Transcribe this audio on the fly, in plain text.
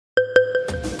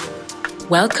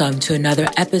Welcome to another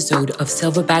episode of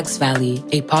Silverbacks Valley,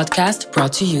 a podcast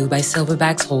brought to you by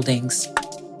Silverbacks Holdings.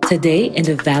 Today in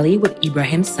the Valley with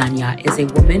Ibrahim Sanya is a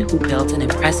woman who built an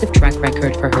impressive track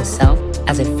record for herself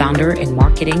as a founder in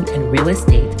marketing and real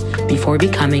estate before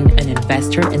becoming an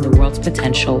investor in the world's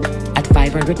potential at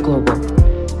 500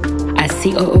 Global. As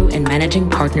COO and managing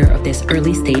partner of this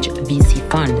early-stage VC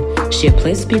fund, she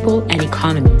uplifts people and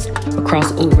economies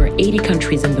across over 80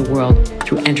 countries in the world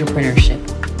through entrepreneurship.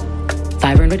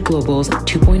 500 Global's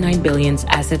 $2.9 billion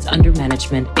assets under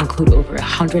management include over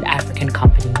 100 African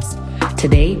companies.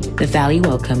 Today, the Valley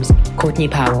welcomes Courtney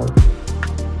Powell.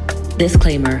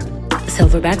 Disclaimer: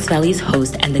 Silverbacks Valley's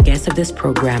host and the guests of this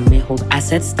program may hold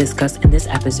assets discussed in this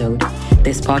episode.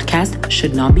 This podcast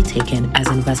should not be taken as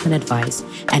investment advice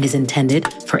and is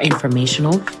intended for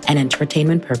informational and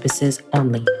entertainment purposes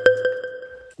only.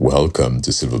 Welcome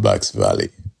to Silverbacks Valley.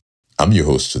 I'm your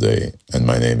host today, and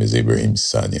my name is Ibrahim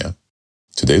Sanya.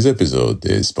 Today's episode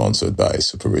is sponsored by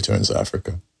Super Returns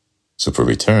Africa. Super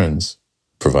Returns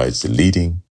provides the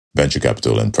leading venture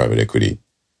capital and private equity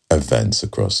events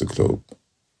across the globe.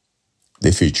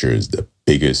 They feature the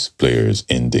biggest players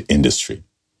in the industry.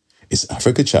 Its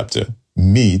Africa chapter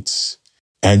meets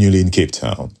annually in Cape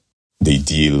Town. They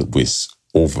deal with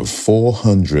over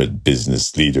 400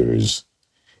 business leaders,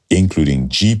 including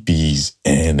GPs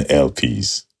and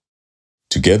LPs.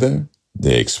 Together,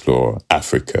 they explore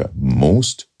Africa's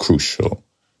most crucial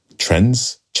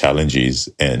trends, challenges,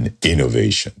 and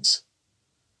innovations.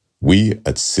 We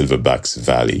at Silverbacks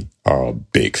Valley are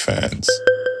big fans.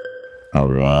 All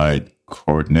right,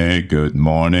 Courtney, good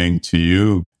morning to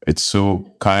you. It's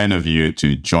so kind of you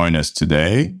to join us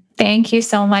today. Thank you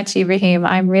so much, Ibrahim.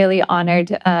 I'm really honored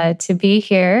to be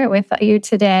here with you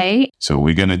today. So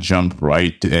we're going to jump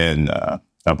right in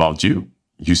about you.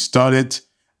 You started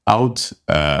out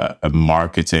a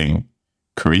marketing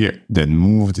career, then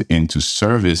moved into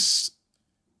service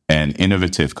and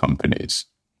innovative companies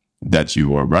that you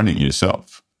were running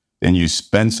yourself. Then you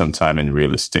spent some time in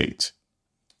real estate.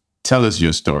 Tell us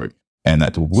your story. And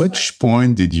at which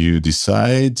point did you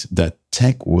decide that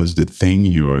tech was the thing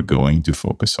you were going to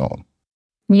focus on?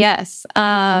 Yes.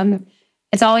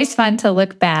 It's always fun to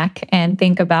look back and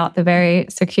think about the very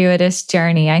circuitous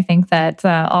journey I think that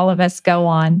all of us go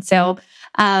on. So,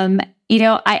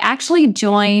 I actually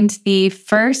joined the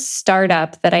first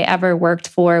startup that I ever worked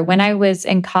for when I was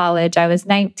in college. I was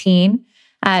 19,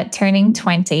 turning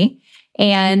 20.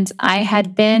 And I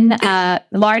had been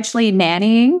largely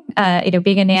nannying,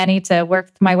 being a nanny to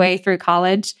work my way through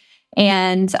college.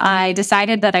 And I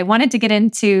decided that I wanted to get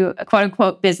into a quote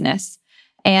unquote business.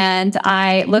 And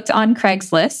I looked on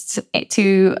Craigslist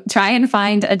to try and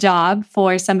find a job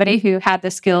for somebody who had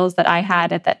the skills that I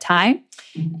had at that time.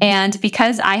 And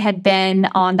because I had been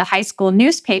on the high school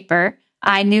newspaper,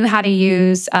 I knew how to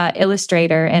use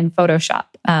Illustrator and Photoshop,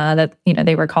 that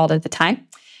they were called at the time.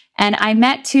 And I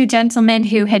met two gentlemen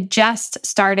who had just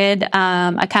started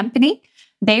a company.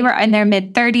 They were in their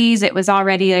mid-30s. It was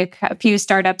already a few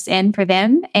startups in for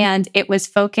them. And it was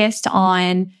focused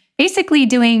on basically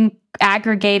doing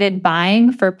aggregated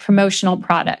buying for promotional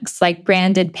products like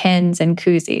branded pins and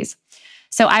koozies.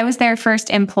 So I was their first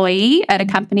employee at a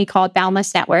company called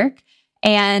Boundless Network.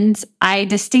 And I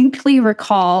distinctly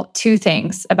recall two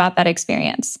things about that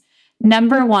experience.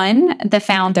 Number one, the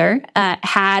founder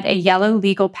had a yellow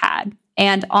legal pad.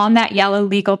 And on that yellow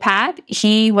legal pad,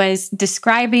 he was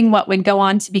describing what would go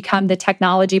on to become the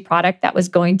technology product that was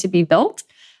going to be built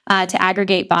to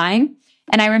aggregate buying.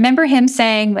 And I remember him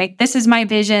saying, this is my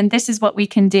vision. This is what we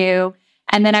can do.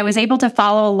 And then I was able to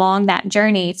follow along that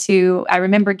journey I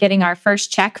remember getting our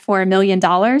first check for $1 million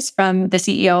from the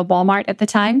CEO of Walmart at the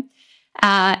time.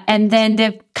 And then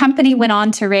the company went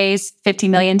on to raise $50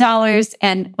 million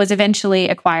and was eventually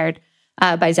acquired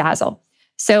by Zazzle.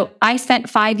 So I spent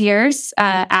 5 years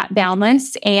at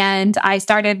Boundless, and I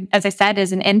started, as I said,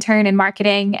 as an intern in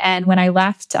marketing. And when I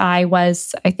left, I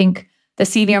was, I think, the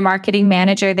senior marketing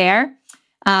manager there.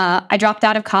 I dropped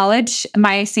out of college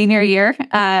my senior year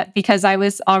because I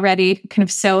was already kind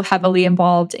of so heavily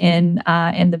involved in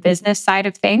the business side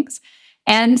of things.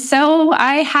 And so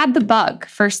I had the bug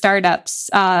for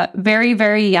startups very,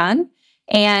 very young.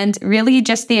 And really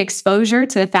just the exposure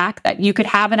to the fact that you could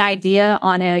have an idea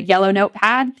on a yellow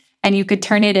notepad and you could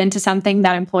turn it into something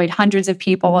that employed hundreds of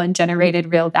people and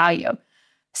generated real value.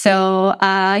 So,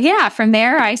 from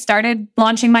there, I started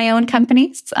launching my own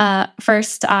companies.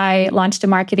 First, I launched a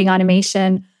marketing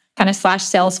automation kind of /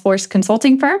 Salesforce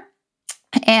consulting firm.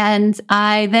 And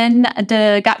I then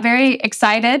got very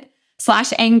excited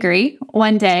 / angry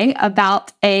one day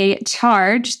about a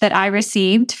charge that I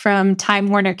received from Time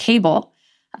Warner Cable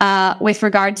with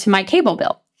regard to my cable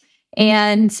bill.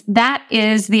 And that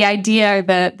is the idea,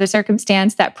 the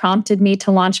circumstance that prompted me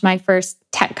to launch my first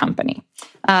tech company,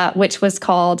 which was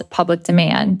called Public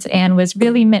Demand, and was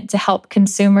really meant to help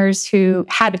consumers who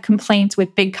had complaints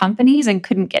with big companies and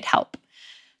couldn't get help.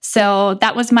 So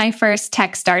that was my first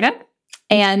tech startup.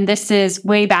 And this is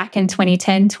way back in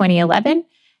 2010, 2011.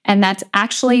 And that's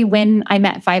actually when I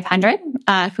met 500,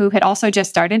 who had also just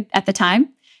started at the time.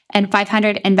 And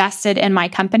 500 invested in my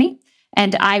company.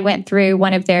 And I went through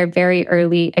one of their very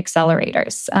early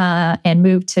accelerators and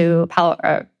moved to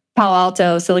Palo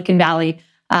Alto, Silicon Valley,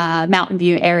 Mountain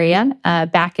View area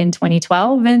back in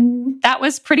 2012. And that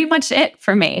was pretty much it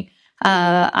for me.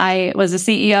 I was a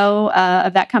CEO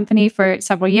of that company for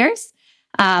several years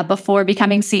before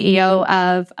becoming CEO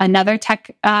of another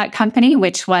tech company,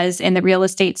 which was in the real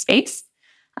estate space.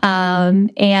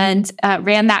 And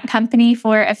ran that company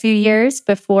for a few years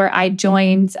before I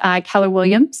joined Keller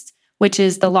Williams, which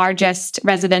is the largest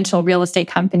residential real estate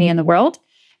company in the world.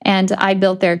 And I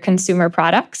built their consumer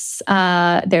products,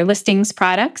 their listings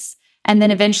products, and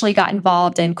then eventually got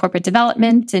involved in corporate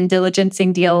development and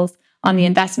diligencing deals on the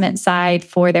investment side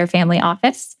for their family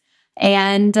office.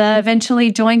 And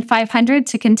eventually joined 500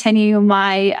 to continue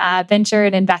my venture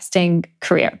and investing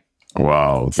career.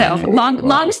 Wow. So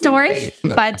long story,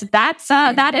 but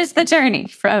that is the journey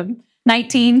from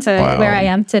 19 to where I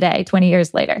am today, 20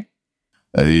 years later.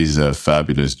 That is a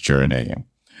fabulous journey.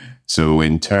 So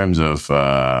in terms of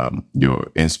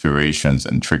your inspirations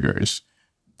and triggers,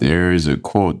 there is a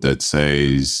quote that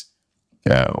says,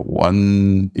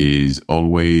 one is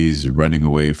always running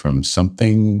away from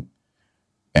something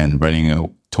and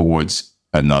running towards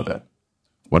another.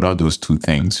 What are those two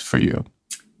things for you?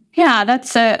 Yeah,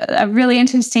 that's a really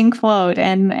interesting quote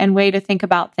and way to think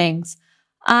about things.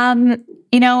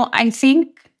 I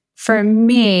think for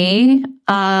me,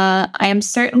 I am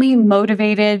certainly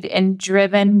motivated and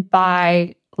driven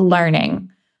by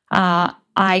learning.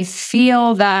 I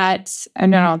feel that,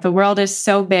 the world is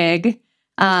so big,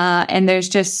 and there's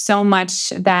just so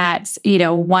much that,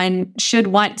 one should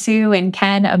want to and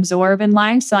can absorb in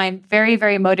life. So I'm very,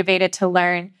 very motivated to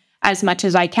learn as much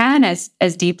as I can, as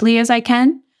deeply as I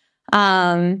can.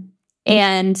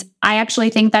 And I actually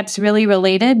think that's really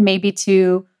related maybe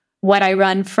to what I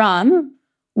run from,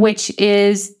 which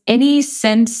is any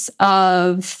sense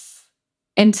of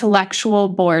intellectual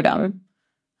boredom.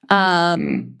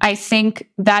 I think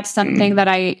that's something that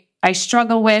I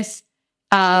struggle with,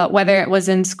 whether it was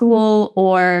in school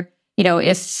or,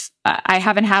 if I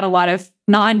haven't had a lot of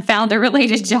non-founder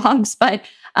related jobs, but,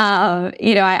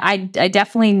 I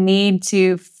definitely need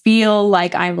to feel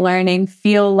like I'm learning,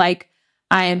 feel like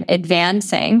I'm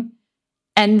advancing.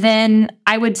 And then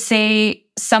I would say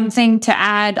something to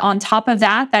add on top of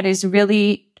that is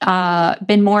really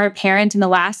been more apparent in the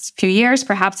last few years,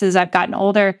 perhaps as I've gotten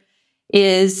older,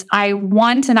 is I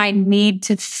want and I need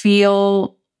to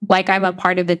feel like I'm a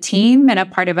part of a team and a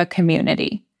part of a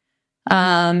community.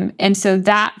 And so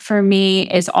that for me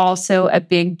is also a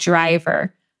big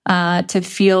driver to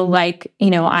feel like,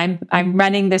 I'm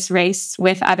running this race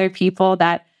with other people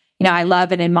that, I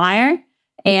love and admire.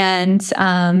 And,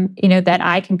 that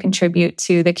I can contribute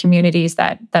to the communities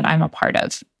that I'm a part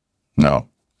of. No,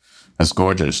 that's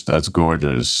gorgeous. That's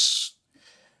gorgeous.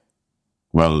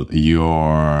 Well,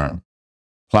 your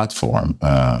platform,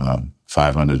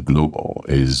 500 Global,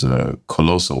 is a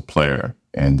colossal player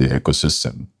in the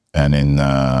ecosystem. And in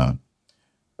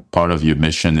part of your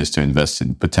mission is to invest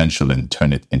in potential and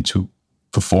turn it into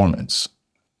performance.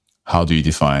 How do you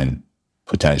define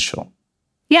potential?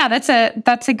 Yeah, that's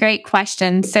a great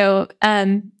question. So,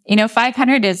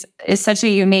 500 is such a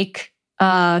unique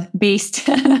beast,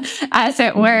 as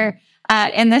it were,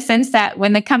 in the sense that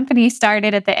when the company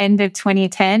started at the end of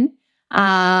 2010,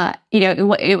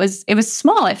 it was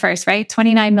small at first, right?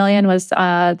 29 million was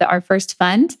our first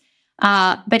fund,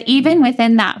 but even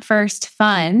within that first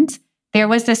fund, there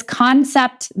was this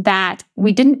concept that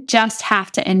we didn't just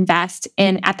have to invest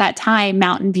in, at that time,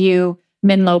 Mountain View,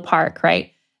 Menlo Park,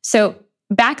 right? So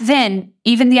back then,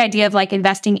 even the idea of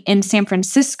investing in San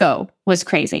Francisco was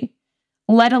crazy,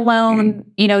 let alone,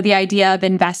 the idea of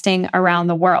investing around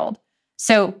the world.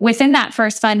 So within that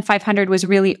first fund, 500 was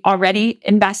really already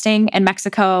investing in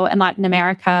Mexico and Latin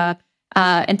America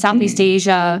and Southeast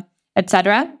Asia, et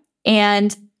cetera.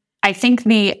 And I think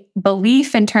the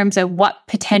belief in terms of what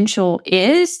potential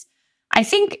is, I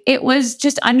think it was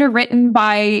just underwritten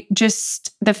by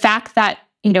just the fact that,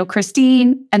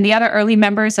 Christine and the other early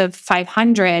members of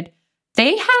 500,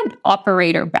 they had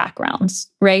operator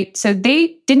backgrounds, right? So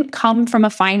they didn't come from a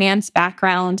finance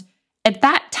background. At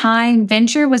that time,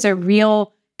 venture was a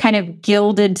real kind of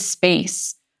gilded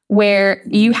space where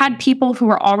you had people who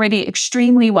were already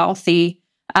extremely wealthy,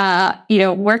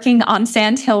 working on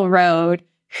Sand Hill Road,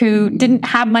 who didn't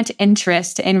have much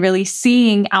interest in really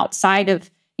seeing outside of,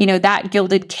 that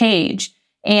gilded cage.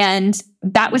 And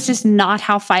that was just not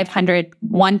how 500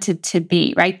 wanted to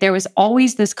be, right? There was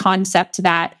always this concept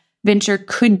that venture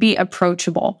could be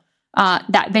approachable,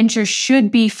 that venture should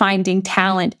be finding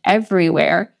talent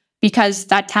everywhere because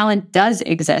that talent does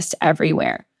exist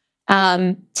everywhere.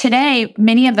 Today,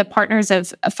 many of the partners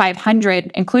of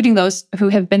 500, including those who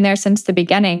have been there since the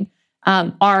beginning,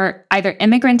 are either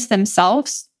immigrants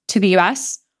themselves to the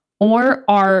US or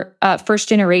are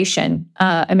first-generation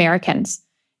Americans.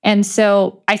 And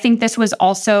so I think this was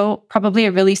also probably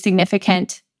a really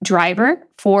significant driver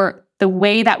for the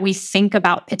way that we think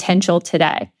about potential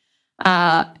today.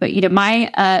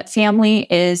 My family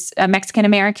is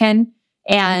Mexican-American,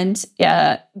 and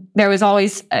there was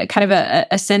always kind of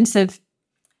a sense of,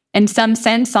 in some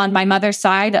sense, on my mother's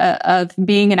side, of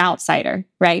being an outsider,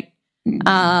 right?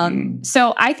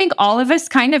 So I think all of us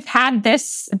kind of had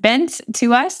this bent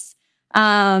to us.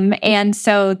 And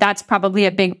so that's probably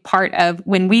a big part of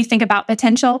when we think about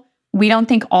potential. We don't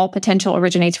think all potential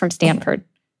originates from Stanford,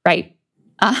 right?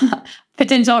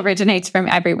 Potential originates from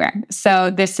everywhere.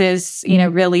 So this is,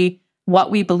 really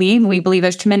what we believe. We believe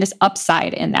there's tremendous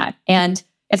upside in that. And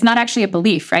it's not actually a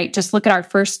belief, right? Just look at our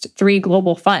first 3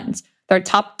 global funds. They're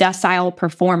top decile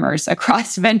performers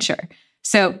across venture.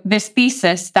 So this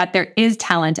thesis that there is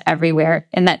talent everywhere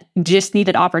and that just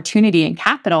needed opportunity and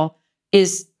capital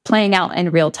is playing out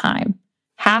in real time.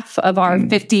 Half of our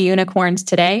 50 unicorns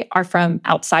today are from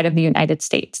outside of the United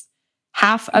States.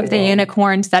 Half of the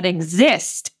unicorns that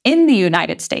exist in the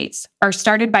United States are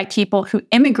started by people who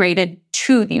immigrated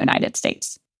to the United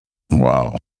States.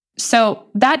 Wow. So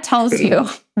that tells you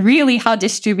really how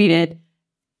distributed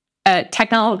tech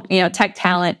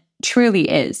talent truly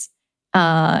is.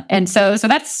 And so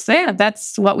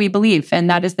that's what we believe. And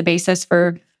that is the basis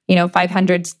for,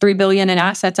 500's $3 billion in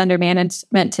assets under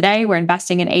management today. We're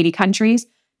investing in 80 countries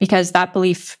because that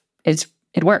belief it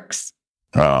works.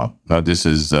 Wow. Now this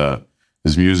is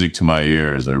music to my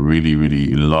ears. I really,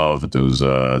 really love those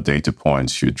data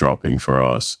points you're dropping for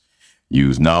us.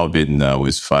 You've now been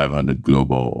with 500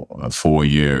 Global 4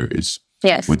 years.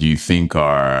 Yes. What do you think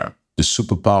are the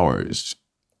superpowers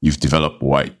you've developed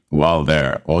while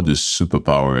there, or the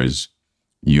superpowers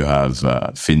you have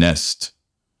finessed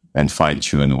and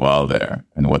fine-tuned while there?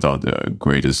 And what are the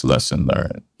greatest lessons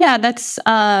learned? Yeah, that's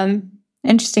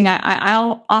interesting.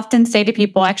 I'll often say to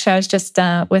people, actually, I was just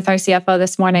with our CFO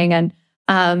this morning, and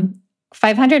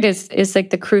 500 is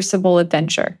like the crucible of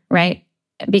venture, right?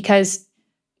 Because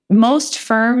most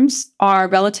firms are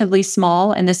relatively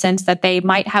small in the sense that they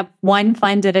might have one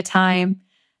fund at a time.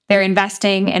 They're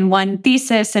investing in one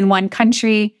thesis in one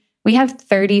country. We have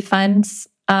 30 funds.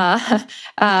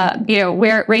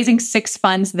 We're raising 6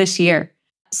 funds this year.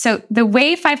 So the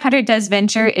way 500 does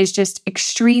venture is just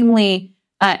extremely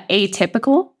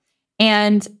atypical.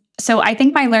 And so I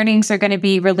think my learnings are going to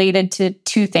be related to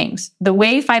 2 things: the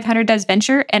way 500 does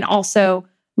venture, and also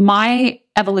my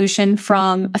evolution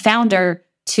from a founder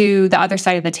to the other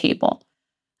side of the table.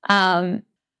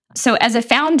 So as a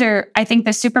founder, I think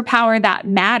the superpower that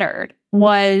mattered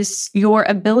was your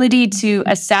ability to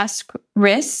assess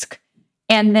risk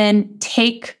and then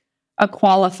take a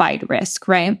qualified risk,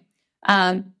 right?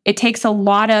 It takes a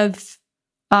lot of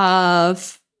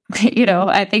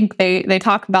I think they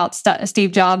talk about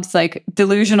Steve Jobs like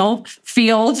delusional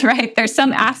field, right? There's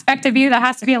some aspect of you that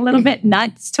has to be a little bit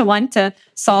nuts to want to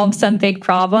solve some big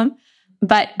problem.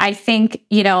 But I think,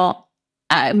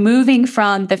 moving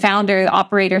from the founder,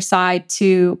 operator side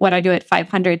to what I do at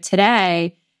 500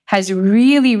 today has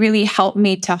really, really helped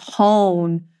me to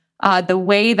hone the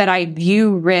way that I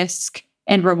view risk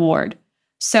and reward.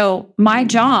 So my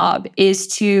job is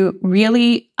to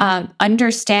really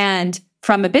understand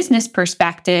from a business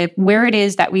perspective where it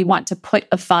is that we want to put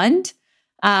a fund,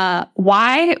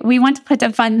 why we want to put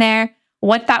a fund there,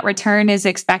 what that return is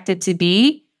expected to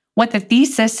be, what the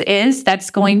thesis is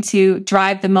that's going to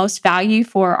drive the most value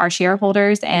for our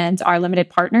shareholders and our limited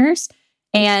partners,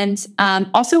 and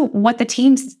also what the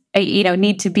teams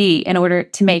need to be in order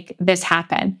to make this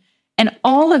happen. And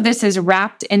all of this is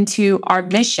wrapped into our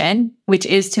mission, which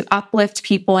is to uplift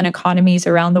people and economies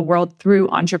around the world through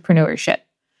entrepreneurship.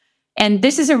 And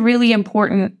this is a really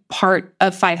important part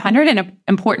of 500 and an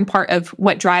important part of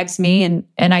what drives me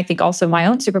and I think also my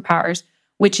own superpowers,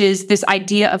 which is this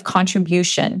idea of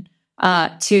contribution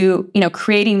to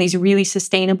creating these really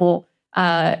sustainable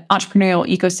entrepreneurial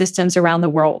ecosystems around the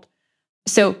world.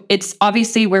 So it's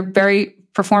obviously we're very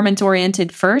performance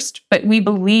oriented first, but we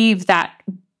believe that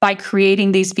by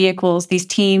creating these vehicles, these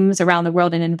teams around the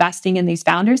world and investing in these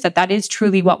founders, that is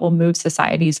truly what will move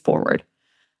societies forward.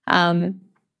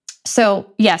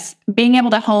 So yes, being able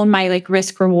to hone my like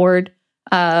risk reward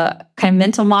kind of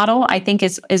mental model, I think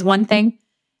is one thing.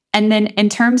 And then in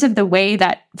terms of the way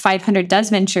that 500 does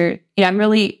venture, I'm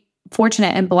really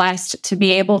fortunate and blessed to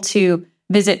be able to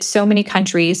visit so many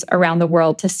countries around the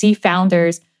world, to see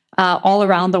founders all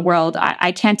around the world.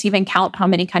 I can't even count how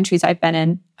many countries I've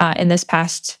been in this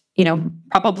past,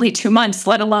 probably 2 months,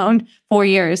 let alone 4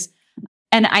 years.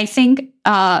 And I think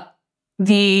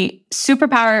the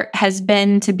superpower has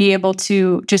been to be able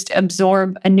to just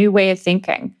absorb a new way of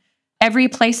thinking. Every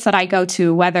place that I go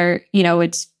to, whether,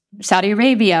 it's Saudi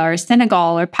Arabia or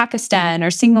Senegal or Pakistan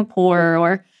or Singapore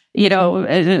or,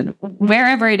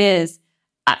 wherever it is,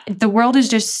 the world is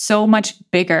just so much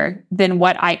bigger than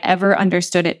what I ever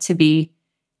understood it to be.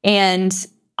 And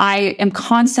I am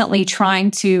constantly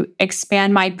trying to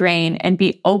expand my brain and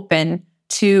be open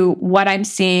to what I'm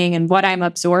seeing and what I'm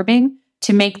absorbing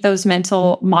to make those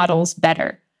mental models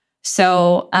better.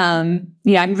 So, I'm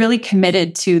really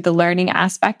committed to the learning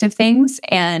aspect of things.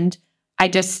 And I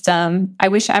just, I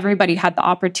wish everybody had the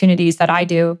opportunities that I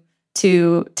do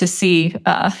to see,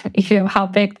 how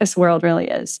big this world really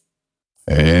is.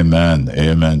 Amen.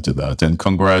 Amen to that. And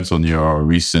congrats on your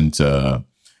recent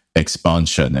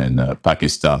expansion in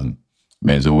Pakistan.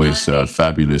 It's always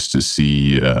fabulous to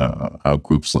see how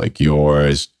groups like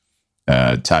yours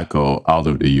tackle out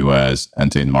of the US,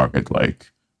 enter in market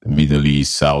like the Middle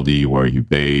East, Saudi, where you're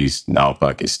based, now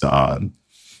Pakistan.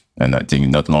 And I think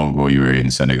not long ago you were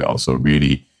in Senegal. So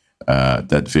really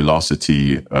that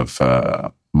velocity of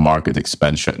market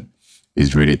expansion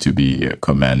is really to be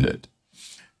commended.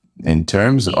 In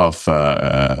terms of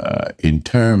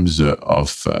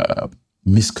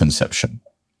misconception,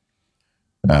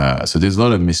 so there's a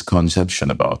lot of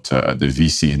misconception about the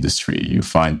VC industry. You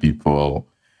find people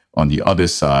on the other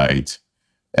side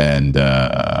and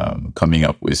coming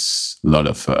up with a lot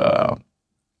of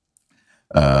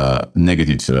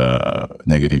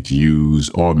negative views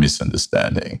or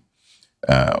misunderstanding.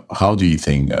 How do you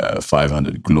think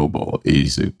 500 Global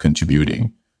is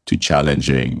contributing to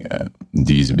challenging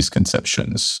these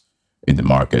misconceptions in the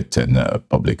market and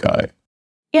public eye?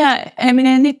 Yeah, I mean,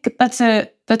 I think that's a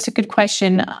good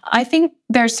question. I think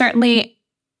there's certainly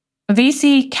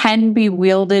VC can be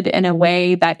wielded in a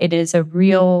way that it is a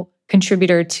real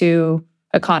contributor to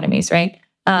economies, right?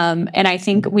 And I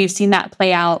think we've seen that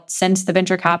play out since the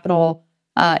venture capital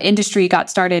industry got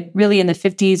started really in the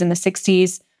 50s and the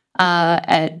 60s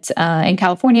in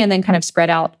California, and then kind of spread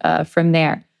out from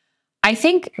there. I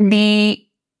think the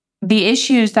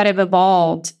issues that have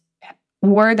evolved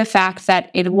were the fact that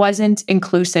it wasn't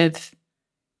inclusive.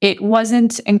 It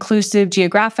wasn't inclusive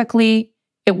geographically.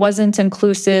 It wasn't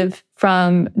inclusive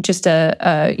from just a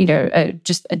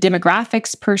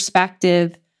demographics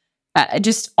perspective.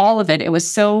 Just all of it. It was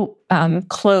so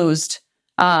closed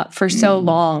for so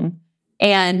long,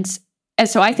 and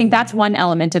so I think that's one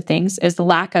element of things is the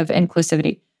lack of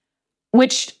inclusivity.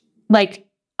 Which,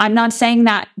 I'm not saying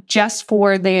that just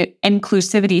for the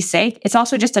inclusivity's sake. It's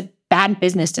also just a bad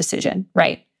business decision,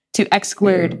 right? To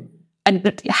exclude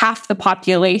half the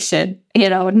population,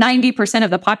 90% of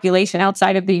the population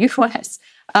outside of the US.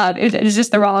 It is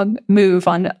just the wrong move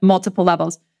on multiple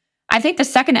levels. I think the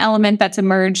second element that's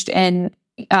emerged in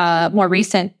more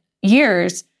recent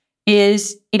years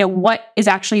is, what is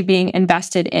actually being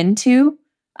invested into,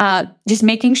 just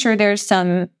making sure there's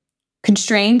some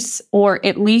constraints or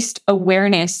at least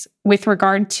awareness with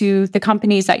regard to the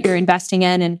companies that you're investing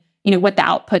in and, what the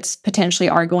outputs potentially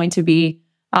are going to be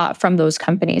from those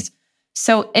companies.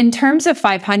 So in terms of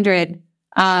 500,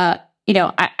 I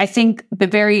think the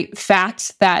very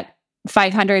fact that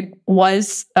 500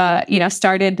 was,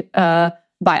 started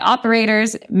by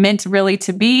operators, meant really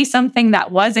to be something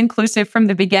that was inclusive from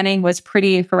the beginning, was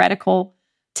pretty heretical.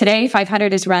 Today,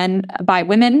 500 is run by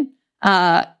women.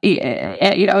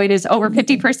 It is over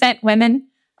 50% women.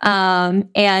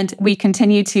 And we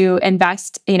continue to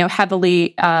invest,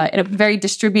 heavily in a very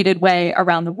distributed way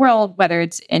around the world, whether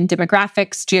it's in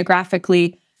demographics,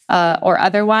 geographically, or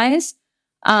otherwise.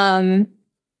 And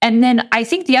then I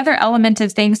think the other element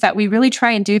of things that we really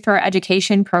try and do through our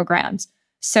education programs.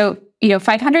 So,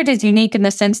 500 is unique in the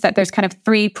sense that there's kind of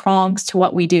 3 prongs to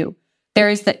what we do. There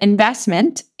is the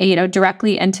investment,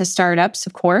 directly into startups,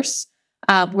 of course.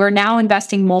 We're now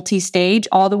investing multi-stage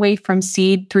all the way from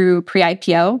seed through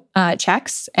pre-IPO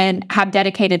checks, and have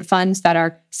dedicated funds that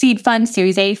are seed funds,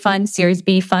 Series A funds, Series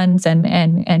B funds,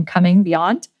 and coming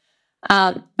beyond.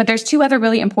 But there's 2 other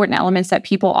really important elements that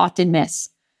people often miss.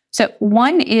 So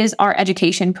one is our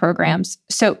education programs.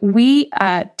 So we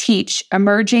teach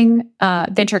emerging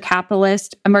venture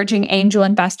capitalists, emerging angel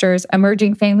investors,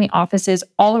 emerging family offices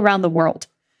all around the world.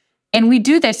 And we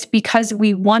do this because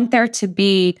we want there to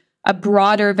be a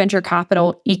broader venture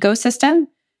capital ecosystem,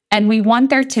 and we want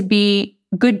there to be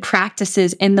good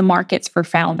practices in the markets for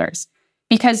founders.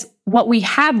 Because what we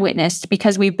have witnessed,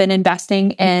 because we've been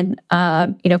investing in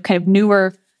kind of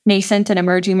newer, nascent and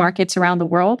emerging markets around the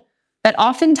world, that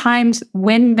oftentimes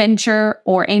when venture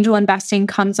or angel investing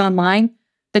comes online,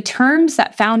 the terms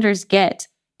that founders get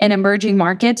in emerging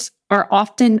markets are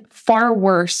often far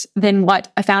worse than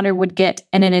what a founder would get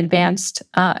in an advanced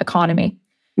economy.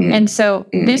 And so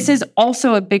this is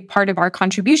also a big part of our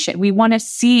contribution. We want to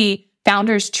see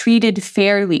founders treated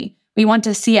fairly. We want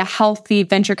to see a healthy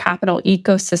venture capital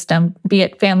ecosystem, be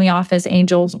it family office,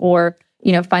 angels, or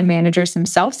fund managers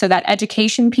themselves. So that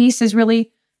education piece is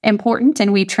really important.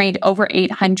 And we've trained over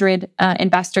 800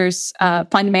 investors,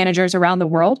 fund managers around the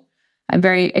world. I'm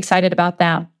very excited about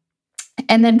that.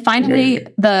 And then finally,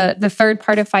 the third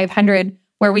part of 500,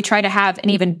 where we try to have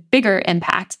an even bigger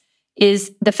impact,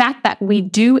 is the fact that we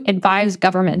do advise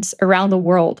governments around the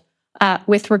world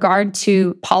with regard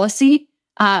to policy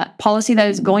that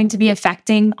is going to be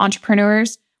affecting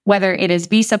entrepreneurs, whether it is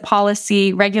visa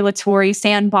policy, regulatory,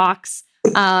 sandbox,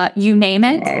 you name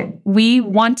it. We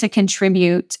want to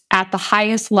contribute at the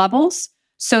highest levels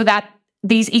so that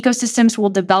these ecosystems will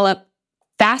develop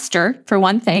faster, for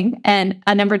one thing, and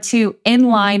number two, in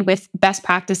line with best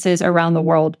practices around the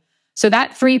world. So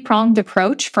that three-pronged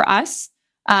approach for us,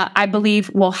 I believe,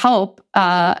 will help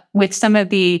with some of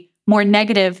the more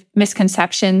negative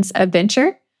misconceptions of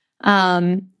venture.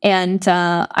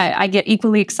 I get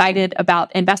equally excited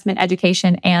about investment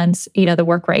education and the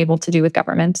work we're able to do with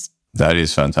governments. That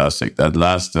is fantastic. That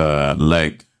last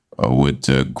leg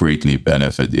would greatly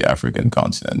benefit the African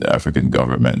continent. The African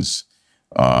governments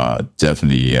are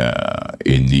definitely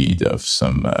in need of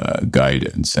some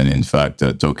guidance. And in fact,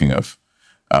 talking of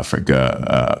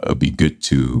Africa, it'd be good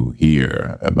to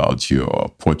hear about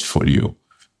your portfolio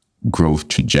growth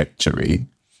trajectory.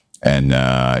 And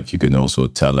if you can also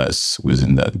tell us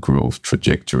within that growth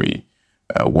trajectory,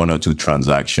 one or two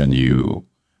transactions you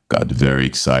got very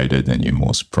excited and you're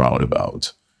most proud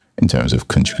about in terms of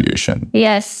contribution.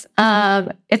 Yes.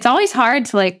 It's always hard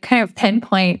to kind of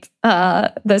pinpoint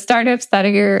the startups that are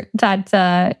your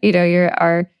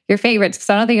favorites, because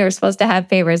I don't think you're supposed to have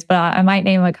favorites, but I might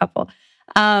name a couple.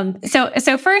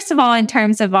 So first of all, in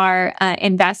terms of our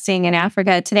investing in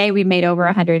Africa, today we've made over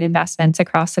 100 investments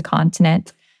across the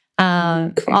continent.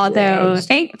 Although,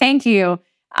 thank you.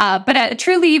 But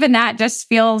truly, even that just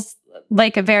feels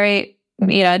like a very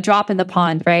drop in the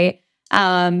pond, right?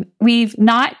 We've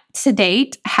not to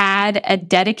date had a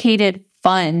dedicated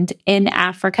fund in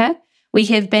Africa. We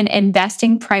have been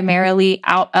investing primarily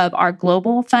out of our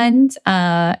global fund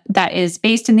that is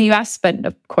based in the US, but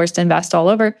of course to invest all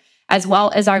over, as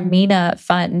well as our MENA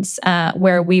funds,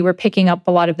 where we were picking up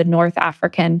a lot of the North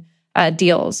African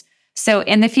deals. So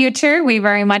in the future, we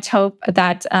very much hope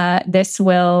that this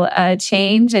will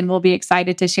change, and we'll be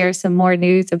excited to share some more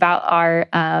news about our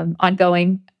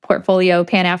ongoing portfolio,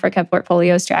 Pan-Africa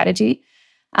portfolio strategy.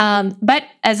 But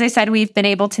as I said, we've been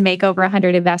able to make over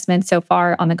 100 investments so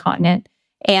far on the continent.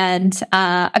 And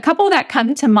a couple that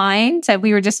come to mind,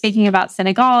 we were just speaking about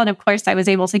Senegal, and of course, I was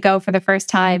able to go for the first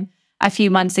time a few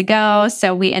months ago.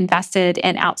 So we invested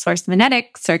in Outsourced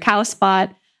Monetics, or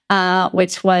Calispot,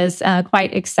 which was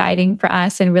quite exciting for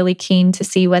us, and really keen to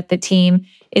see what the team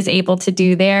is able to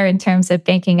do there in terms of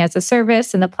banking as a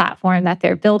service and the platform that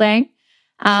they're building.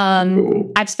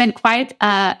 I've spent quite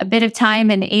a bit of time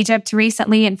in Egypt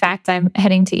recently. In fact, I'm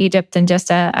heading to Egypt in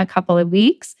just a couple of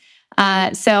weeks.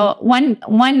 So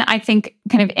one I think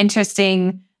kind of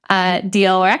interesting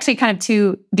deal, or actually kind of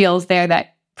two deals there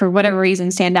that for whatever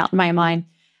reason stand out in my mind.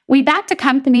 We backed a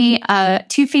company,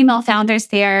 two female founders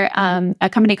there, a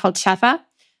company called Shefa,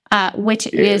 which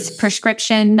is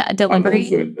prescription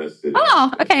delivery.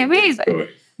 Oh, okay, amazing.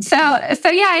 So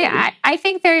yeah, I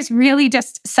think there's really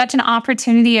just such an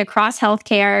opportunity across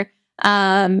healthcare,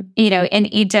 in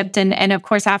Egypt and of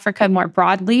course Africa more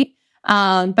broadly.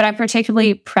 But I'm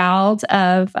particularly proud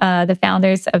of the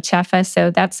founders of Shefa, so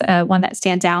that's one that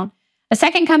stands out. A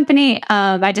second company,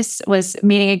 I just was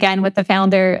meeting again with the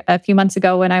founder a few months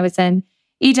ago when I was in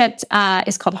Egypt,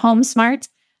 is called HomeSmart.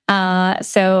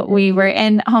 So we were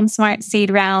in HomeSmart seed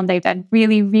round. They've done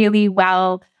really, really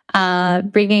well,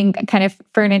 bringing kind of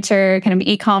furniture, kind of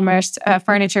e-commerce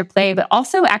furniture play, but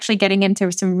also actually getting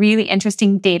into some really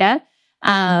interesting data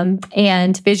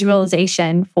and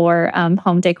visualization for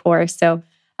home decor. So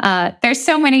there's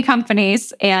so many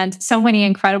companies and so many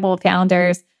incredible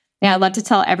founders. And I'd love to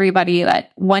tell everybody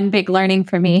that one big learning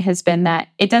for me has been that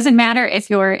it doesn't matter if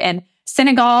you're in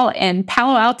Senegal, in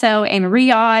Palo Alto, in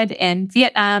Riyadh, in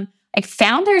Vietnam, like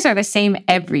founders are the same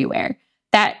everywhere.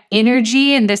 That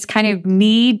energy and this kind of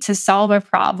need to solve a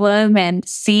problem and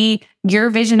see your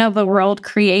vision of the world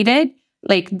created,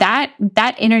 like that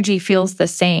energy feels the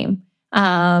same.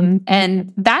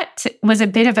 And that was a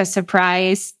bit of a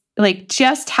surprise, like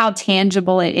just how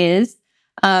tangible it is.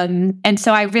 And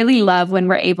so I really love when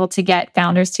we're able to get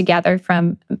founders together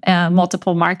from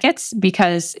multiple markets,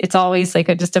 because it's always like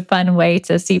just a fun way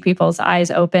to see people's eyes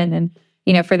open and,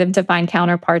 for them to find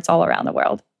counterparts all around the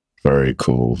world. Very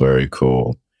cool. Very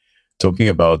cool. Talking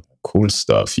about cool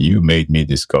stuff, you made me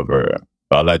discover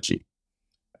Balaji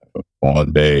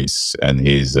on base and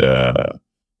his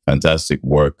fantastic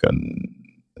work on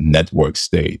network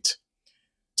state.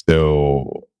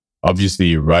 So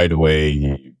obviously, right away,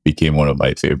 he became one of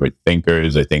my favorite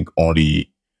thinkers. I think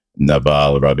only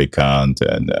Naval Ravikant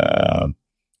and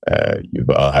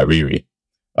Yuval Hariri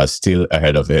are still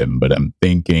ahead of him. But I'm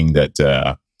thinking that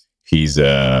he's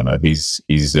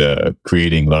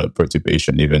creating a lot of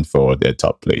perturbation even for their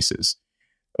top places.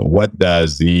 What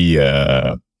does he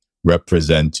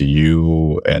represent to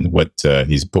you, and what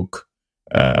his book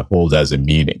holds as a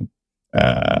meaning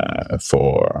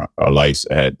for our lives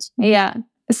ahead? Yeah.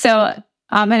 So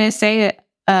I'm going to say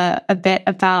a bit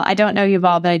about, I don't know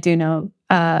Yuval, but I do know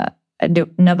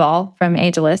Naval from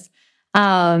AngelList.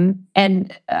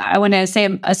 And I want to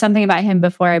say something about him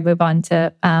before I move on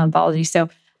to Balaji. So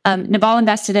Naval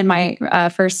invested in my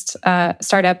first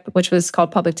startup, which was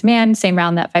called Public Demand, same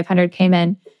round that 500 came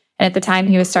in. And at the time,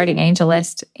 he was starting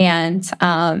AngelList. And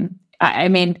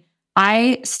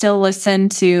I still listen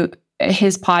to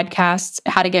his podcast,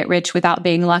 How to Get Rich Without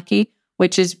Being Lucky,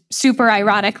 which is super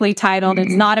ironically titled.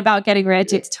 It's not about getting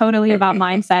rich. It's totally about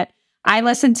mindset. I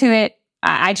listen to it.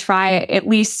 I try at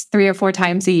least 3 or 4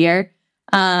 times a year.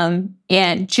 And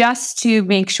just to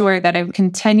make sure that I'm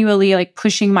continually like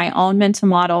pushing my own mental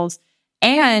models.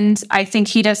 And I think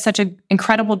he does such an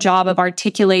incredible job of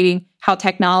articulating how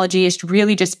technology is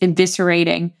really just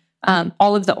eviscerating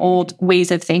all of the old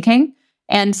ways of thinking.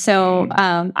 And so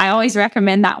I always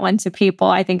recommend that one to people.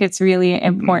 I think it's really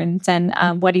important.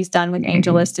 And what he's done with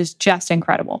AngelList is just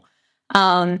incredible.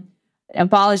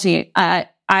 Balaji,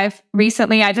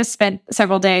 I just spent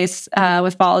several days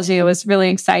with Balaji. I was really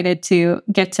excited to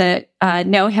get to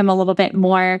know him a little bit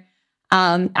more.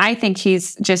 I think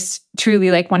he's just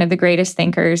truly like one of the greatest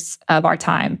thinkers of our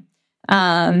time.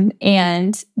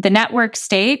 And the network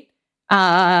state,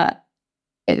 I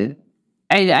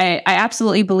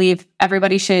absolutely believe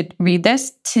everybody should read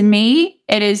this. To me,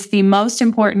 it is the most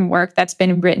important work that's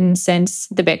been written since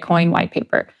the Bitcoin white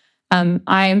paper.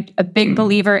 I'm a big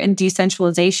believer in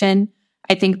decentralization.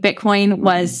 I think Bitcoin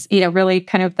was, really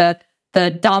kind of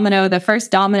the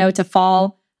first domino to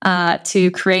fall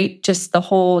to create just the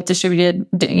whole distributed,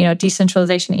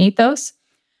 decentralization ethos.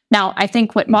 Now, I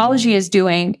think what Balaji is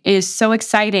doing is so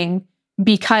exciting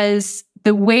because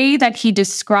the way that he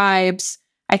describes,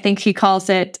 I think he calls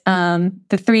it the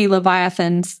 3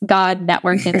 Leviathans, God,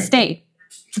 network, and state.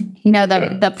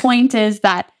 The point is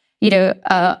that,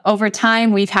 over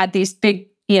time, we've had these big,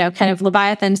 kind of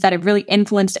Leviathans that have really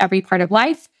influenced every part of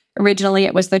life. Originally,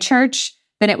 it was the church.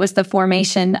 Then it was the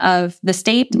formation of the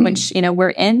state, which,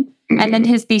 we're in. And then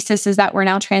his thesis is that we're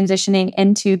now transitioning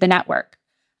into the network.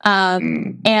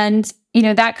 And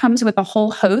that comes with a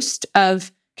whole host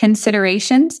of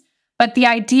considerations. But the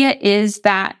idea is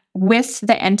that with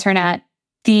the internet,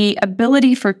 the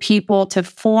ability for people to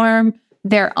form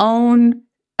their own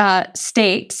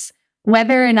states,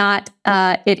 whether or not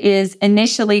it is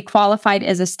initially qualified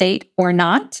as a state or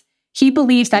not, he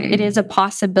believes that it is a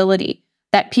possibility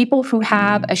that people who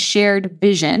have a shared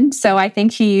vision. So I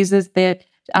think he uses the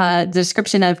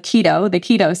description of keto, the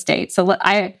keto state. So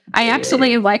I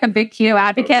actually am like a big keto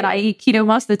advocate. I eat keto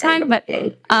most of the time, but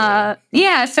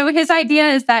so his idea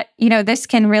is that, this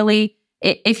can really,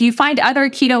 if you find other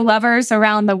keto lovers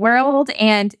around the world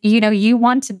and, you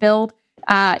want to build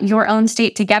your own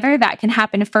state together, that can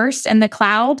happen first in the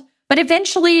cloud. But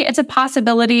eventually it's a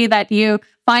possibility that you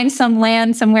find some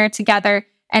land somewhere together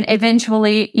and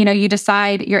eventually, you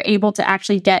decide you're able to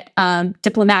actually get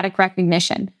diplomatic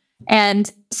recognition. And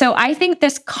so I think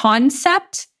this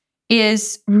concept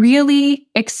is really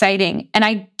exciting. And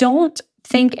I don't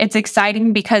think it's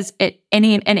exciting because it in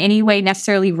any way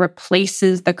necessarily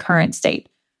replaces the current state.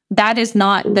 That is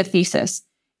not the thesis.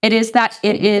 It is that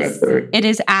it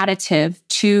is additive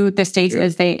to the states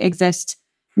as they exist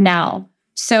now.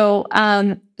 So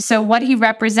what he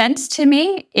represents to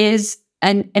me is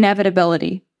an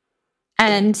inevitability.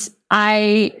 And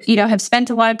I, have spent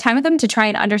a lot of time with them to try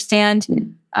and understand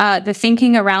the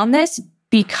thinking around this,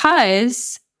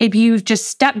 because if you just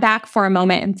step back for a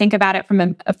moment and think about it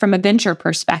from a venture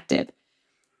perspective,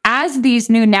 as these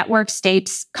new network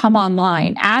states come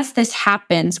online, as this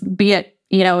happens, be it,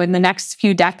 in the next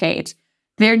few decades,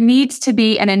 there needs to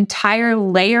be an entire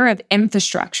layer of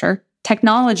infrastructure,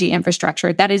 technology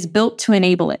infrastructure, that is built to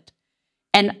enable it.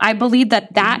 And I believe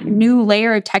that new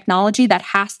layer of technology that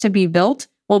has to be built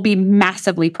will be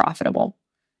massively profitable.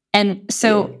 And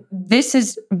so this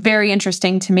is very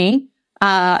interesting to me,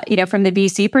 from the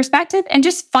VC perspective, and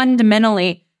just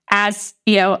fundamentally as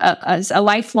a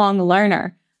lifelong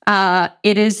learner,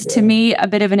 it is to me a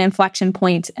bit of an inflection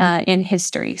point in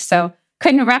history. So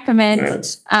couldn't recommend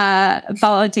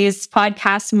Balaji's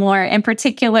podcast more. In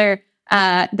particular,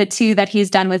 the two that he's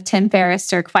done with Tim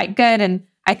Ferriss are quite good. And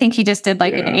I think he just did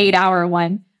like an 8-hour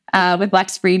one with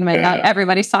Lex Friedman.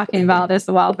 Everybody's talking about this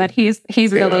as well, but he's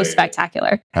really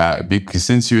spectacular. Because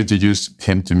since you introduced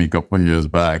him to me a couple of years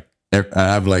back, I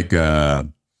have like a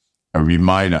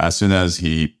reminder. As soon as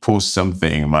he posts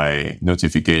something, my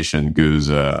notification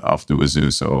goes off the wazoo.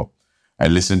 So I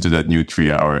listen to that new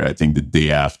 3-hour, I think the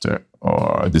day after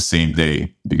or the same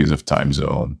day because of time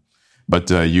zone. But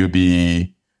you'll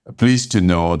be pleased to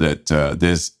know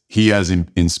that he has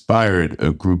inspired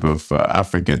a group of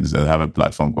Africans that have a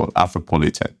platform called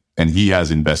Afropolitan, and he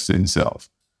has invested himself,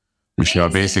 which are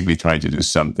basically trying to do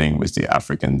something with the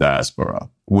African diaspora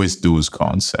with those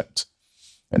concepts.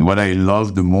 And what I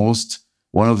love the most,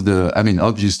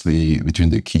 obviously between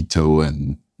the keto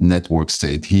and network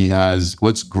state,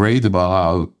 what's great about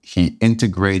how he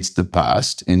integrates the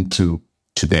past into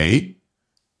today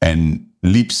and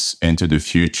leaps into the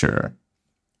future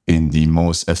in the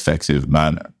most effective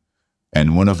manner.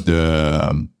 And one of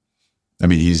the,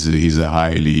 he's a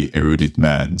highly erudite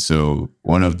man. So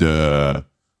one of the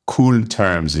cool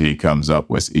terms he comes up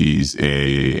with is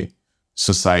a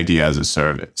society as a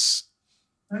service,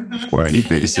 where he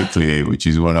basically, which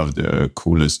is one of the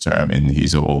coolest terms in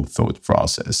his whole thought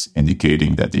process,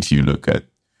 indicating that if you look at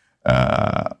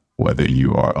whether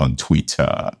you are on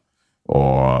Twitter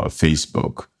or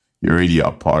Facebook, you really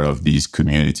are part of these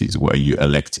communities where you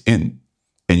elect in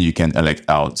and you can elect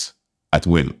out at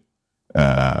will,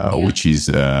 which is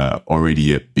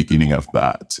already a beginning of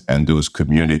that. And those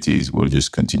communities will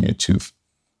just continue to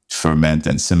ferment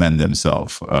and cement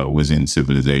themselves within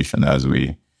civilization as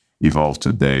we evolve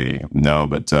today. No,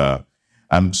 but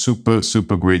I'm super,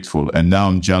 super grateful. And now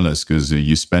I'm jealous because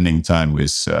you're spending time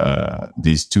with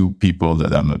these two people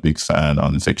that I'm a big fan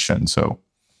on fiction. So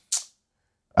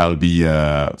I'll be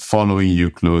following you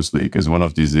closely because one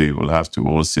of these days we'll have to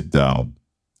all sit down.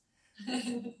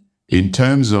 In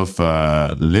terms of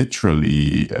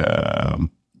literally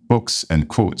books and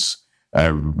quotes, I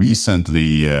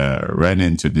recently ran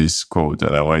into this quote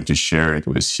and I wanted to share it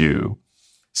with you.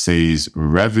 It says,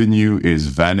 revenue is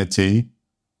vanity,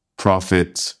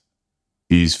 profit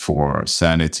is for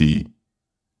sanity,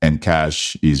 and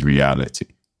cash is reality.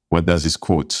 What does this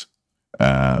quote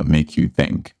make you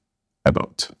think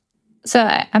about? So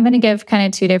I'm going to give kind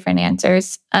of two different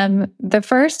answers. The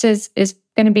first is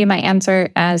going to be my answer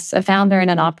as a founder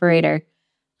and an operator.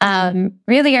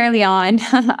 Really early on,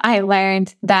 I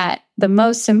learned that the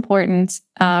most important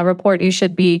report you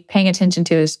should be paying attention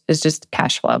to is just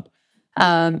cash flow.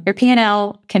 Your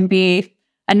P&L can be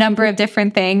a number of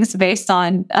different things based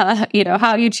on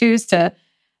how you choose to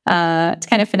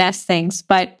kind of finesse things,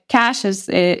 but cash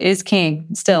is king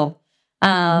still.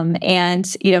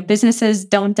 And businesses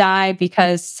don't die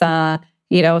because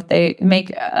they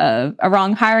make a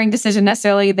wrong hiring decision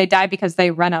necessarily. They die because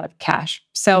they run out of cash.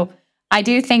 So I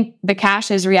do think the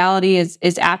cash is reality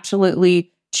is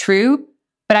absolutely true,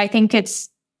 but I think it's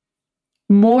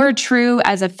more true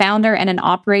as a founder and an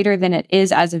operator than it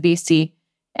is as a VC.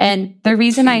 And the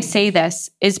reason I say this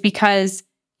is because,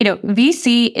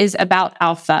 VC is about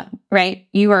alpha, right?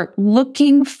 You are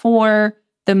looking for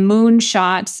the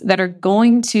moonshots that are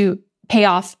going to pay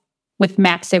off with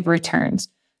massive returns.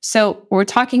 So we're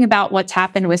talking about what's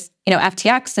happened with,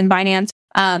 FTX and Binance.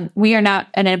 We are not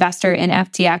an investor in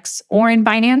FTX or in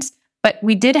Binance, but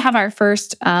we did have our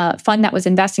first fund that was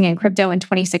investing in crypto in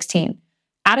 2016.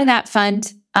 Out of that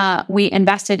fund, we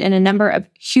invested in a number of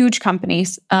huge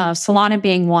companies, Solana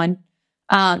being one,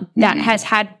 that has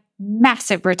had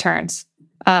massive returns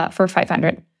for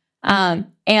 500.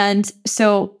 And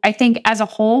so I think as a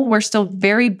whole, we're still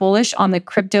very bullish on the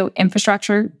crypto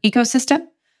infrastructure ecosystem.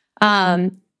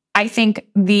 I think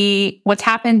what's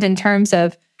happened in terms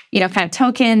of, kind of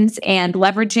tokens and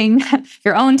leveraging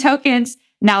your own tokens,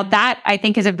 now that I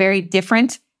think is a very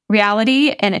different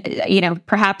reality, and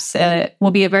perhaps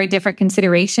will be a very different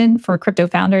consideration for crypto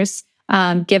founders,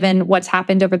 given what's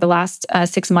happened over the last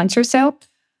 6 months or so.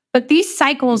 But these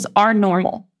cycles are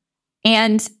normal,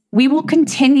 and we will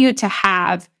continue to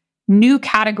have new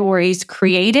categories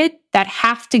created that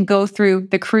have to go through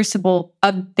the crucible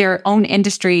of their own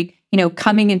industry,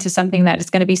 coming into something that is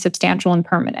going to be substantial and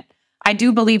permanent. I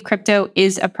do believe crypto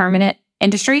is a permanent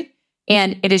industry,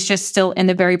 and it is just still in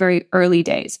the very, very early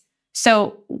days.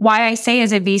 So why I say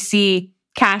as a VC,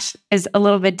 cash is a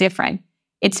little bit different.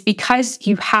 It's because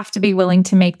you have to be willing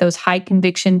to make those high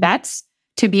conviction bets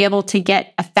to be able to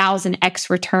get 1,000x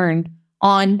return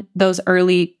on those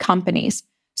early companies.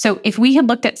 So if we had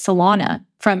looked at Solana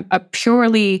from a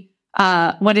purely,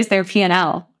 what is their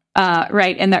P&L,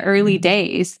 right, in the early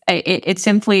days, it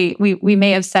simply, we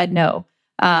may have said no.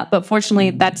 But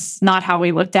fortunately, that's not how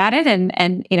we looked at it.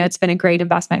 And it's been a great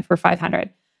investment for 500.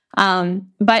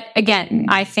 But again,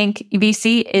 I think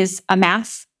VC is a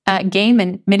math game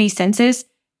in many senses.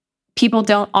 People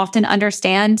don't often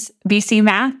understand VC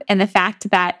math and the fact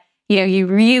that, you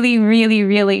really, really,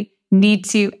 really need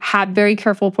to have very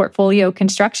careful portfolio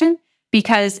construction,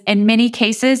 because in many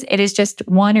cases, it is just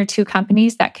one or two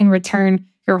companies that can return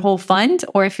your whole fund,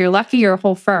 or if you're lucky, your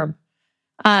whole firm.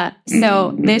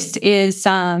 So this is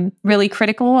really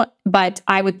critical, but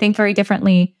I would think very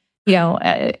differently,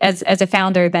 as a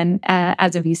founder than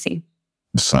as a VC.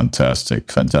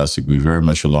 Fantastic. We very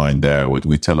much align there. What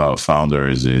we tell our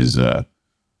founders is,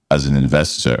 as an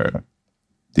investor,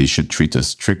 they should treat us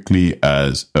strictly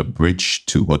as a bridge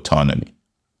to autonomy.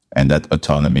 And that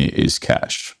autonomy is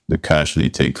cash. The cash they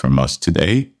take from us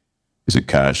today is a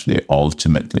cash they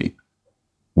ultimately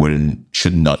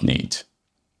should not need.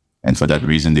 And for that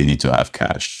reason, they need to have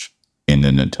cash in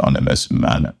an autonomous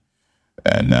manner.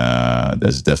 And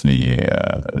there's definitely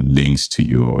links to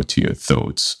your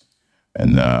thoughts.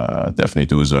 And definitely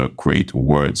those are great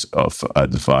words of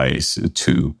advice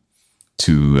to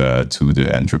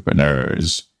the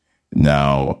entrepreneurs.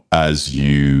 Now, as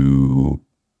you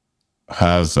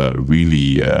have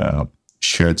really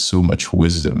shared so much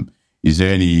wisdom, is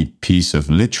there any piece of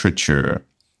literature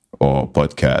or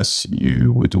podcasts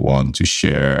you would want to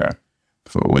share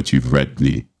for what you've read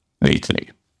lately?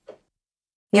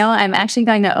 I'm actually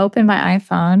going to open my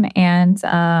iPhone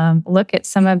and look at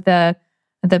some of the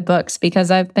books,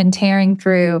 because I've been tearing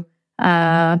through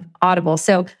Audible.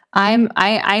 So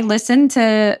I listen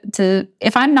to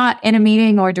if I'm not in a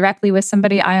meeting or directly with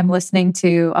somebody, I am listening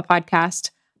to a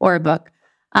podcast or a book.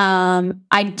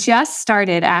 I just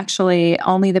started actually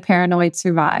Only the Paranoid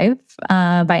Survive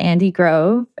by Andy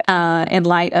Grove in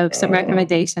light of some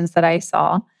recommendations that I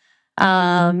saw.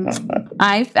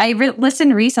 I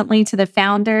listened recently to The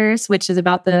Founders, which is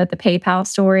about the PayPal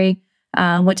story,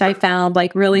 which I found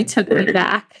really took me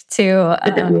back to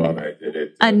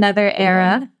another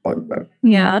era.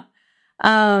 Yeah.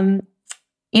 I'm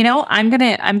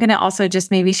gonna also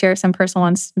just maybe share some personal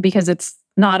ones, because it's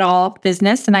not all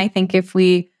business. And I think if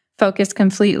we focus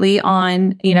completely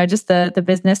on, just the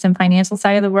business and financial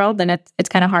side of the world, then it's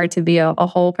kind of hard to be a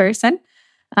whole person.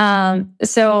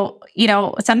 So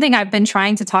something I've been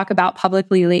trying to talk about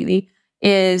publicly lately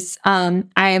is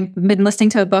I've been listening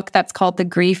to a book that's called The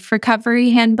Grief Recovery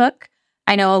Handbook.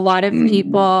 I know a lot of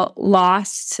people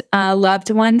lost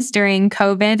loved ones during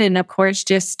COVID, and of course,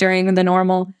 just during the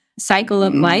normal cycle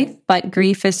of life. But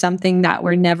grief is something that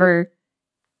we're never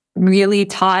really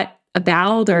taught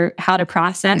about or how to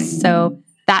process. So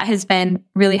that has been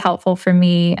really helpful for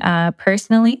me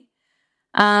personally.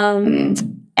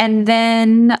 And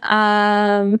then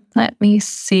let me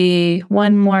see,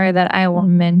 one more that I will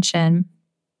mention.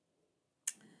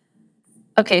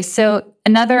 Okay, so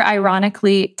another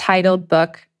ironically titled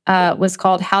book was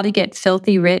called How to Get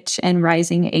Filthy Rich in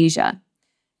Rising Asia.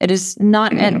 It is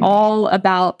not at all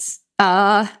about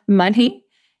money.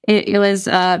 It was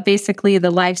basically the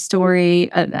life story,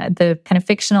 the kind of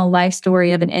fictional life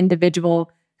story of an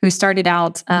individual who started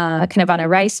out kind of on a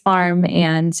rice farm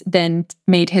and then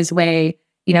made his way,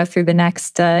 through the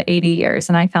next 80 years.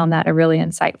 And I found that a really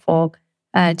insightful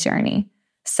journey.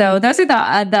 So those are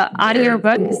the audio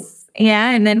books.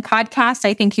 Yeah. And then podcasts,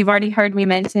 I think you've already heard me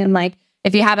mention,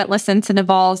 if you haven't listened to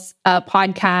Naval's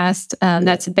podcast,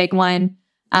 that's a big one.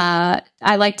 I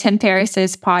like Tim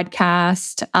Ferriss's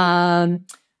podcast.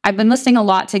 I've been listening a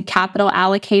lot to Capital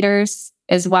Allocators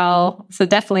as well. So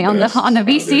definitely on the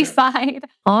VC side.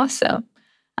 Awesome.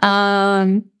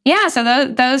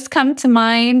 So those come to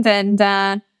mind. And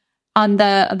on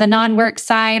the non-work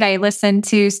side, I listened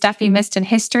to Stuff You Missed in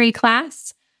History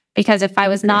class, because if I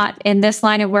was not in this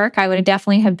line of work, I would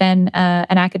definitely have been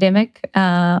an academic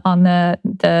on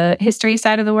the history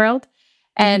side of the world.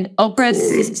 And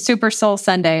Oprah's Super Soul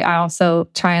Sunday, I also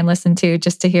try and listen to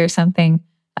just to hear something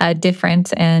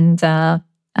different and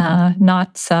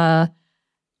not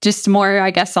just more,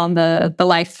 I guess, on the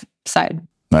life side.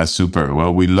 That's super.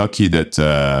 Well, we're lucky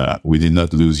that we did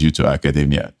not lose you to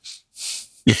academia.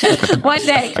 One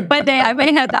day I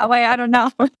may head that way. I don't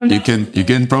know. You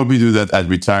can probably do that at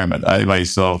retirement. I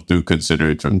myself do consider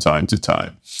it from time to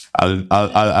time.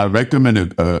 I'll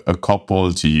recommend a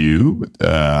couple to you.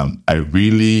 I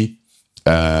really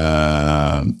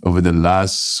over the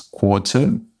last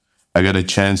quarter, I got a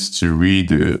chance to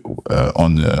read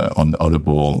on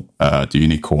Audible the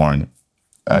Unicorn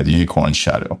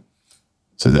Shadow.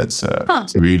 So that's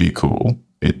really cool.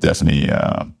 It definitely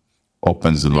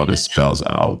opens a lot of spells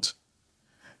out.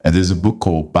 And there's a book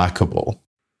called Backable.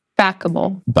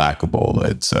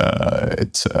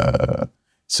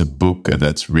 It's a book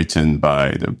that's written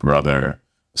by the brother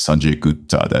Sanjay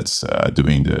Gupta that's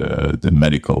doing the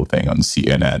medical thing on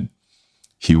CNN.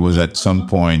 He was at some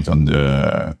point on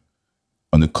the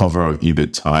cover of either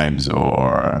Times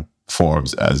or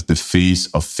Forbes as the face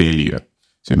of failure.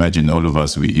 So imagine all of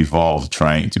us, we evolved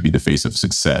trying to be the face of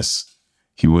success.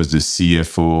 He was the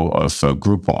CFO of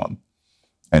Groupon.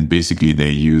 And basically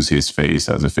they use his face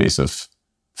as a face of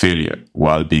failure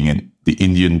while being the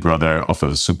Indian brother of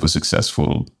a super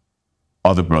successful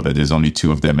other brother. There's only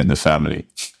two of them in the family.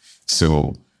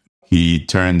 So he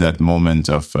turned that moment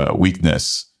of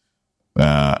weakness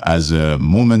as a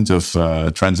moment of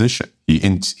transition.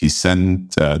 He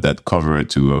sent that cover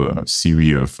to a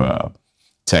series of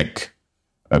tech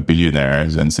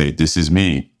billionaires and said, "This is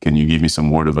me. Can you give me some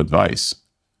word of advice?"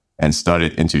 And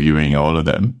started interviewing all of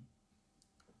them,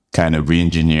 kind of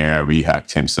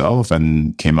rehacked himself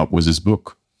and came up with his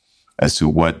book as to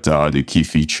what are the key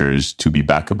features to be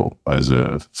backable as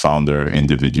a founder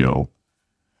individual.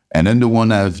 And then the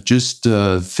one I've just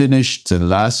finished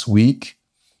last week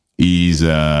is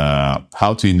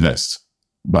How to Invest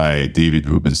by David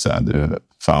Rubenstein, the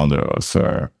founder of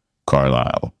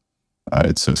Carlyle.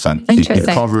 It's a it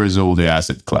covers all the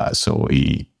asset class. So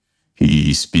he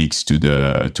speaks to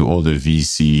all the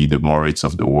VC, the Moritz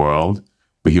of the world,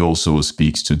 but he also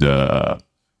speaks to the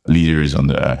leaders on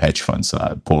the hedge fund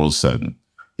side. Paulson,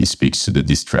 he speaks to the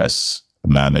distress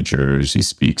managers. He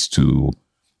speaks to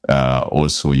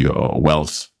also your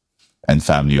wealth and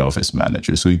family office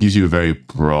managers. So he gives you a very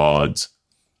broad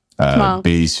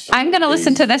base. I'm going to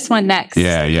listen to this one next.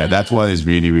 Yeah. That one is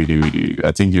really, really, really,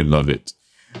 I think you'll love it.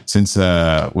 Since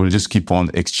we'll just keep on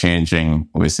exchanging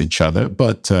with each other.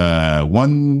 But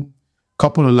one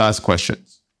couple of last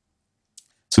questions.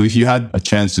 So if you had a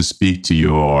chance to speak to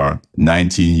your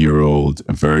 19-year-old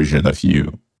version of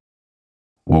you,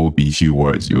 what would be a few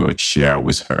words you would share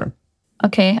with her?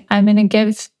 Okay, I'm going to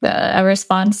give a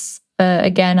response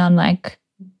again on like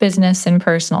business and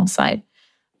personal side.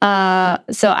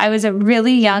 So I was a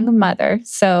really young mother.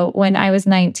 So when I was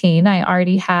 19, I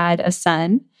already had a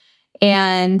son.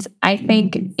 And I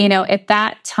think, at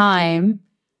that time,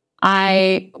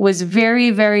 I was very,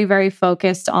 very, very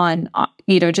focused on,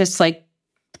 just like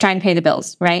trying to pay the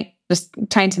bills, right? Just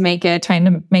trying to make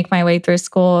my way through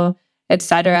school,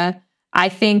 etc. I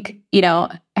think,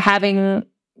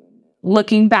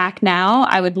 looking back now,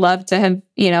 I would love to have,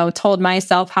 told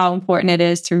myself how important it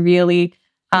is to really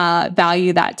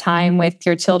value that time with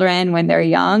your children when they're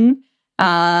young.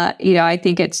 I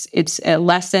think it's a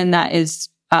lesson that is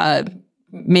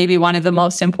maybe one of the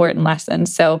most important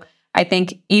lessons. So I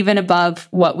think even above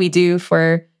what we do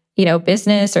for,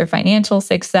 business or financial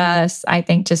success, I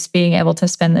think just being able to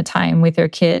spend the time with your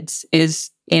kids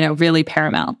is, really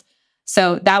paramount.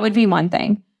 So that would be one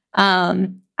thing.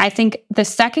 I think the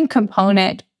second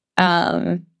component,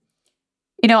 I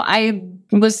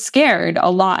was scared a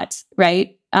lot,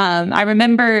 right? I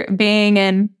remember being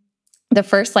in the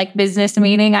first business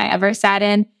meeting I ever sat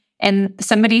in, and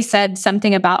somebody said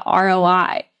something about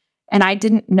ROI, and I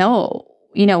didn't know,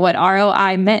 what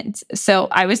ROI meant. So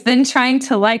I was then trying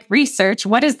to research,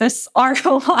 what is this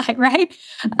ROI, right?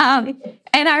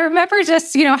 And I remember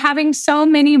just, having so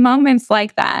many moments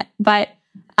like that. But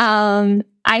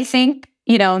I think,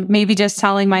 maybe just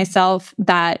telling myself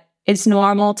that it's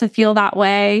normal to feel that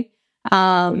way.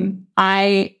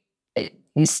 I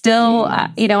still,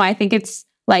 I think it's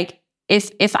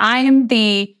if I am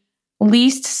the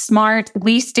least smart,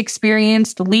 least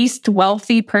experienced, least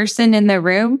wealthy person in the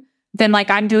room, then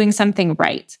I'm doing something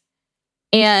right.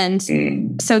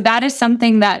 And so that is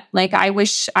something that I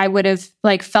wish I would have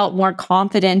felt more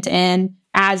confident in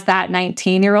as that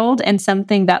 19-year-old, and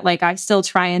something that I still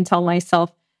try and tell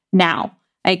myself now.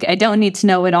 I don't need to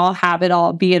know it all, have it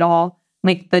all, be it all.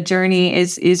 The journey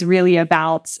is really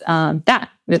about that,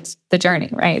 it's the journey,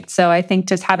 right? So I think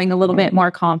just having a little bit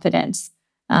more confidence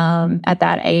at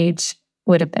that age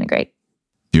would have been great.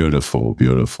 Beautiful,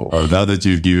 beautiful. Now that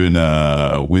you've given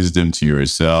wisdom to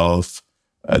yourself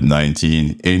at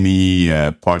 19,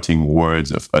 any parting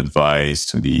words of advice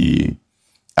to the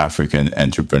African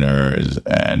entrepreneurs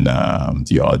and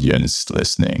the audience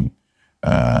listening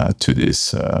to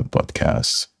this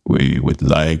podcast? We would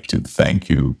like to thank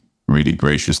you really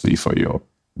graciously for your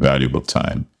valuable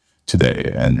time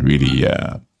today. And really,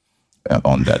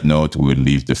 on that note, we'll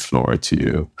leave the floor to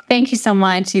you. Thank you so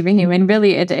much, Ibrahim. And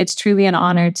really, it's truly an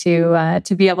honor to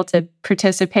be able to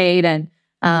participate. And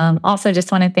also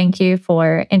just want to thank you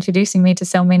for introducing me to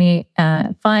so many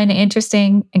fun,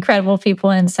 interesting, incredible people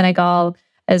in Senegal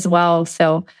as well.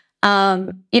 So,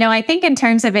 I think in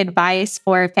terms of advice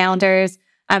for founders,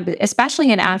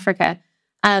 especially in Africa,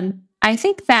 I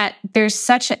think that there's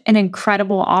such an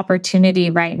incredible opportunity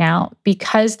right now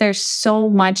because there's so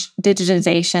much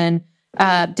digitalization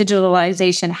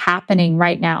happening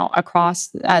right now across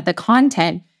the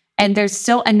content. And there's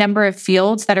still a number of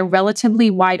fields that are relatively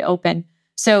wide open.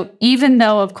 So even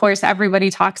though, of course, everybody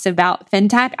talks about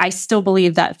fintech, I still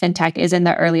believe that fintech is in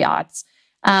the early odds.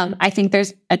 I think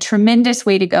there's a tremendous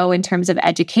way to go in terms of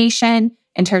education,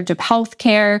 in terms of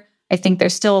healthcare. I think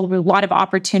there's still a lot of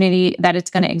opportunity that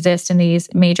it's going to exist in these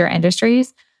major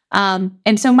industries.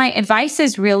 And so my advice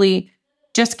is really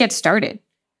just get started,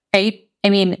 right? I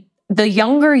mean, the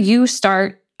younger you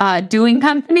start doing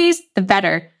companies, the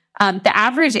better. The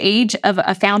average age of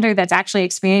a founder that's actually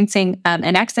experiencing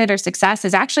an exit or success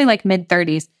is actually like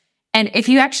mid-30s. And if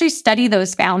you actually study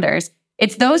those founders,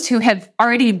 it's those who have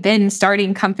already been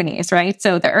starting companies, right?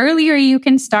 So the earlier you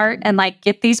can start and like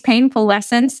get these painful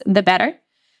lessons, the better.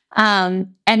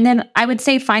 And then I would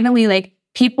say finally, like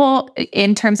people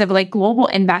in terms of like global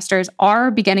investors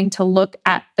are beginning to look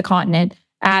at the continent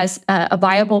as a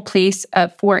viable place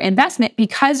for investment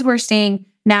because we're seeing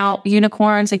now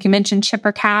unicorns, like you mentioned,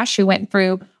 Chipper Cash, who went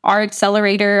through our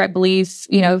accelerator, I believe,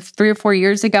 3 or 4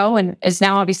 years ago, and is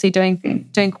now obviously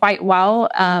doing quite well.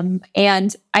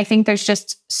 And I think there's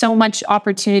just so much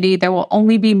opportunity. There will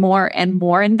only be more and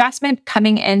more investment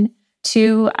coming in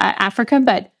to Africa.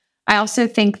 But I also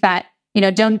think that,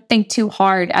 don't think too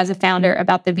hard as a founder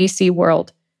about the VC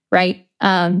world, right?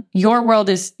 Your world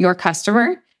is your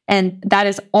customer, and that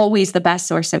is always the best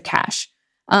source of cash.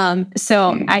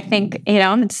 So I think,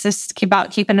 it's just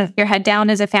about keeping your head down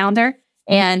as a founder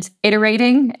and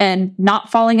iterating and not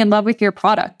falling in love with your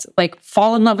product, like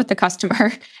fall in love with the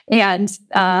customer. And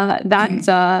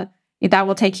that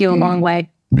will take you a long way.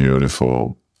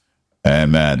 Beautiful.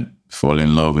 And man, fall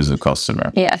in love with the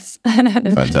customer. Yes.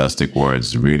 Fantastic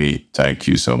words. Really, thank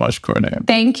you so much, Courtney.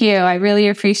 Thank you. I really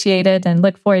appreciate it and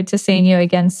look forward to seeing you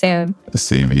again soon.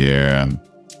 Same here.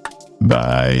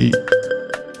 Bye.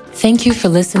 Thank you for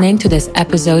listening to this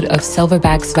episode of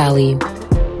Silverbacks Valley.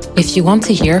 If you want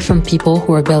to hear from people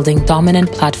who are building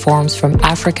dominant platforms from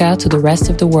Africa to the rest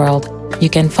of the world, you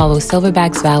can follow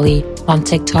Silverbacks Valley on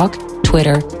TikTok,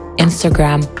 Twitter,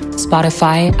 Instagram,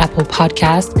 Spotify, Apple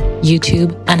Podcasts,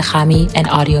 YouTube, and Khami and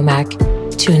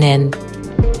AudioMac. Tune in.